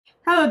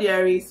Hello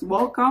dearies,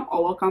 welcome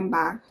or welcome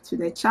back to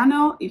the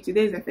channel. If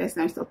today is the first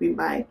time stopping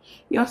by,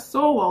 you're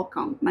so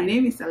welcome. My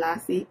name is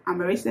WASSCE. I'm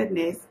a registered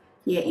nurse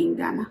here in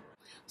Ghana.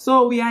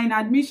 So we are in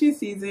admission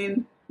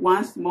season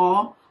once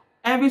more.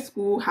 Every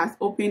school has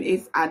opened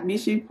its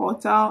admission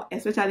portal,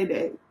 especially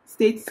the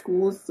state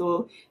schools.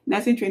 So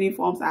nursing training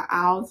forms are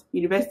out,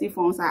 university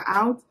forms are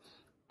out,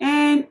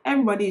 and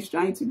everybody is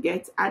trying to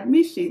get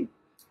admission.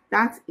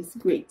 That is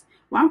great.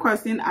 One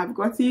question I've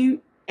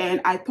gotten and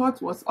I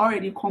thought was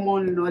already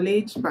common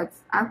knowledge, but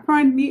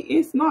apparently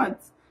it's not,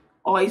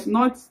 or it's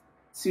not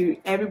to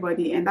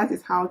everybody, and that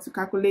is how to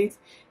calculate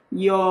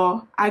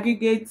your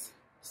aggregate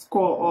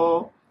score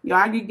or your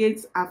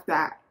aggregates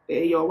after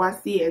your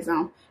WASSCE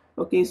exam.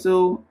 Okay,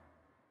 so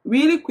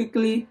really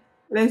quickly,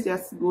 let's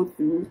just go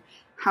through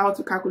how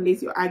to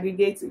calculate your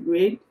aggregate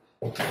grade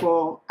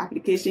for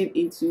application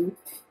into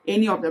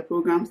any of the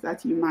programs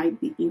that you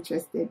might be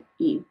interested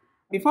in.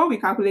 Before we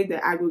calculate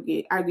the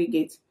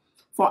aggregate,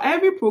 for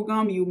every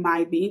program you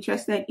might be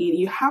interested in,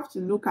 you have to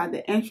look at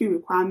the entry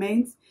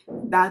requirements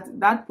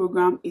that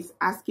program is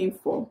asking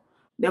for.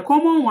 The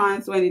common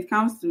ones when it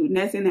comes to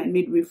nursing and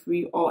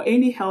midwifery or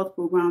any health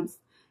programs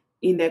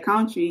in the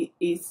country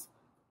is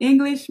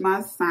English,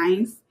 Maths,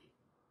 Science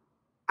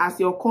as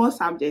your core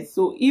subjects.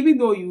 So even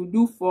though you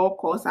do 4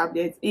 core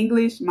subjects,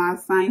 English,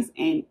 Maths, Science,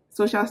 and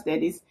Social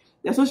Studies,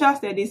 the Social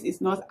Studies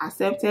is not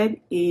accepted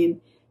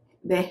in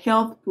the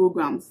health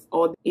programs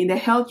or in the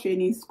health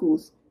training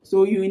schools.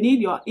 So you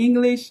need your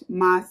English,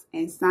 Maths,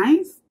 and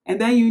Science,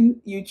 and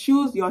then you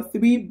choose your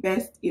 3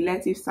 best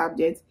elective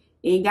subjects.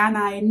 In Ghana,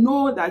 I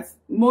know that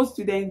most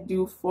students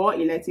do 4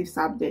 elective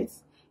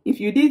subjects. If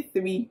you did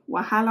 3,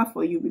 wahala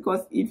for you,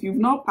 because if you've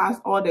not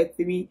passed all the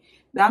 3,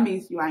 that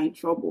means you are in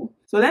trouble.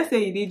 So let's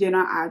say you did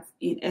general arts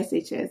in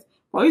SHS.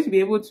 For you to be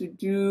able to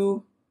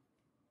do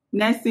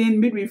nursing,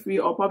 midwifery,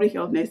 or public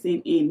health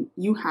nursing in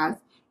UHAS,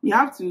 you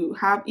have to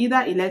have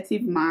either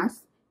elective maths,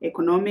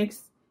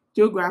 economics,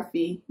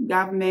 geography,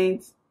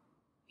 government,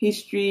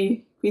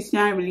 history,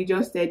 Christian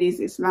religious studies,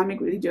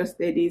 Islamic religious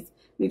studies,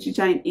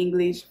 literature in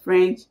English,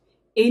 French,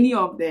 any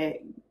of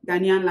the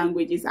Ghanaian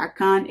languages,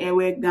 Akan,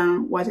 Ewe,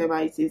 Gan, whatever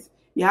it is.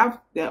 You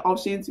have the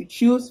option to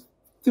choose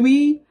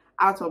 3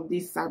 out of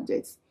these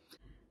subjects.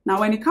 Now,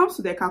 when it comes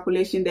to the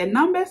calculation, the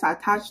numbers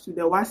attached to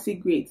the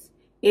WASSCE grades,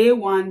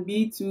 A1,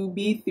 B2,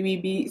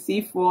 B3,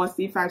 C4,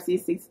 C5,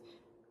 C6,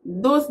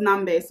 those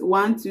numbers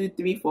 1, 2,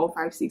 3, 4,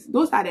 5, 6,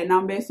 those are the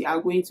numbers you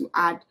are going to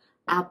add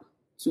up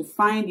to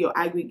find your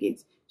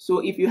aggregate. So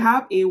if you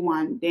have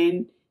A1,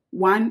 then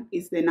 1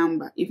 is the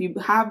number. If you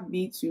have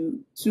B2,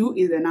 2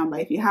 is the number.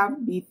 If you have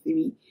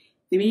B3,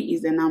 3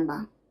 is the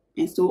number,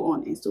 and so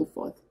on and so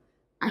forth.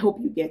 I hope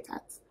you get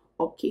that.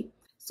 Okay,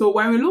 so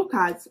when we look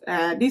at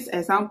this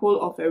example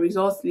of a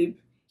result slip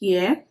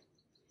here,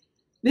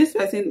 this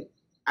person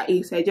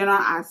is a general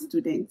arts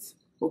student.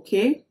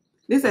 Okay,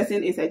 this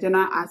person is a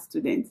general arts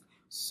student.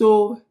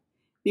 So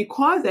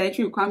because the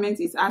entry requirement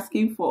is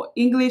asking for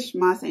English,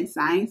 Maths, and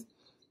Science,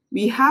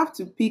 we have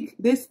to pick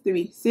these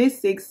 3,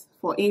 C6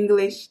 for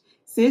English,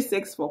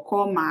 C6 for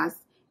core Maths,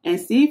 and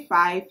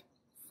C5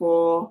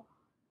 for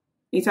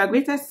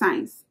integrated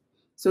science.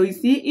 So you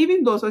see,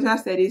 even though Social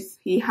Studies,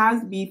 he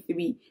has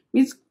B3,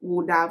 which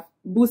would have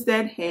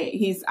boosted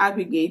his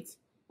aggregate,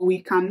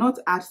 we cannot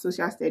add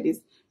Social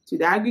Studies to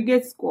the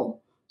aggregate score.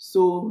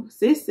 So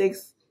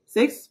C6,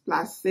 6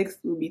 plus 6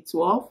 will be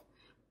 12,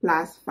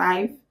 plus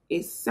 5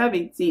 is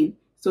 17.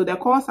 So the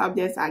core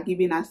subjects are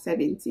given as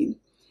 17.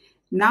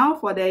 Now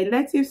for the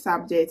elective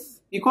subjects,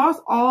 because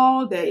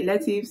all the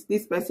electives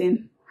this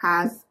person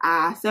has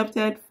are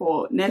accepted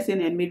for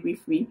nursing and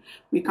midwifery,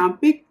 we can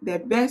pick the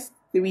best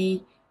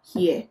 3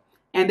 here.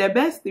 And the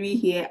best 3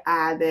 here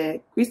are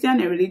the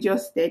Christian and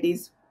religious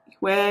studies,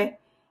 where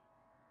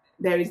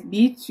there is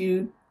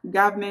B2,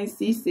 government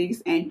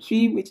C6, and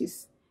 3, which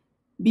is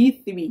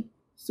B3.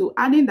 So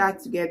adding that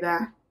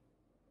together,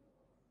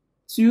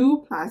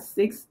 2 plus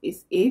 6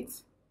 is 8,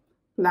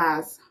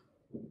 plus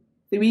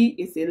 3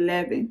 is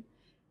 11,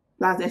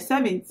 plus the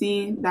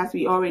 17 that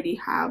we already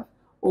have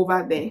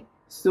over there.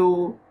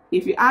 So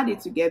if you add it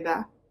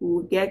together, we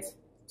will get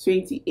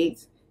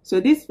 28.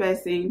 So this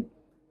person,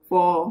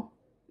 for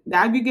the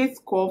aggregate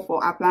score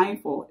for applying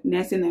for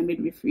nursing and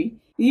midwifery,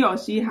 he or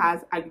she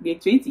has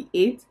aggregate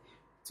 28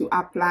 to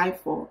apply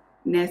for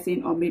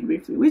nursing or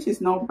midwifery, which is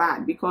not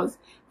bad, because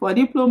for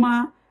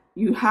diploma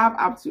you have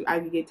up to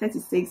aggregate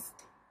 36,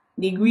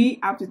 degree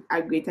up to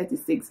aggregate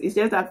 36. It's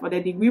just that for the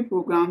degree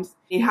programs,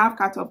 they have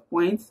cutoff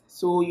points,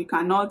 so you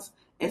cannot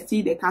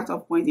exceed the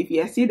cutoff point. If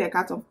you exceed the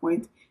cutoff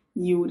point,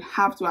 you would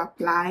have to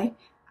apply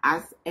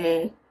as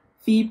a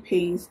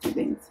fee-paying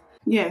student.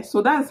 Yeah,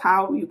 so that's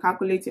how you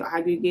calculate your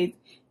aggregate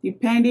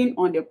depending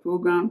on the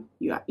program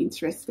you are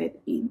interested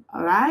in.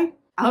 All right,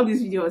 I hope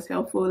this video was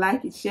helpful.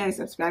 Like it, share, and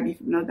subscribe if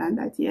you've not done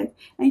that yet,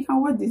 and you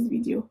can watch this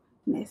video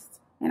next,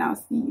 and I'll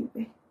see you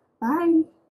there. Bye.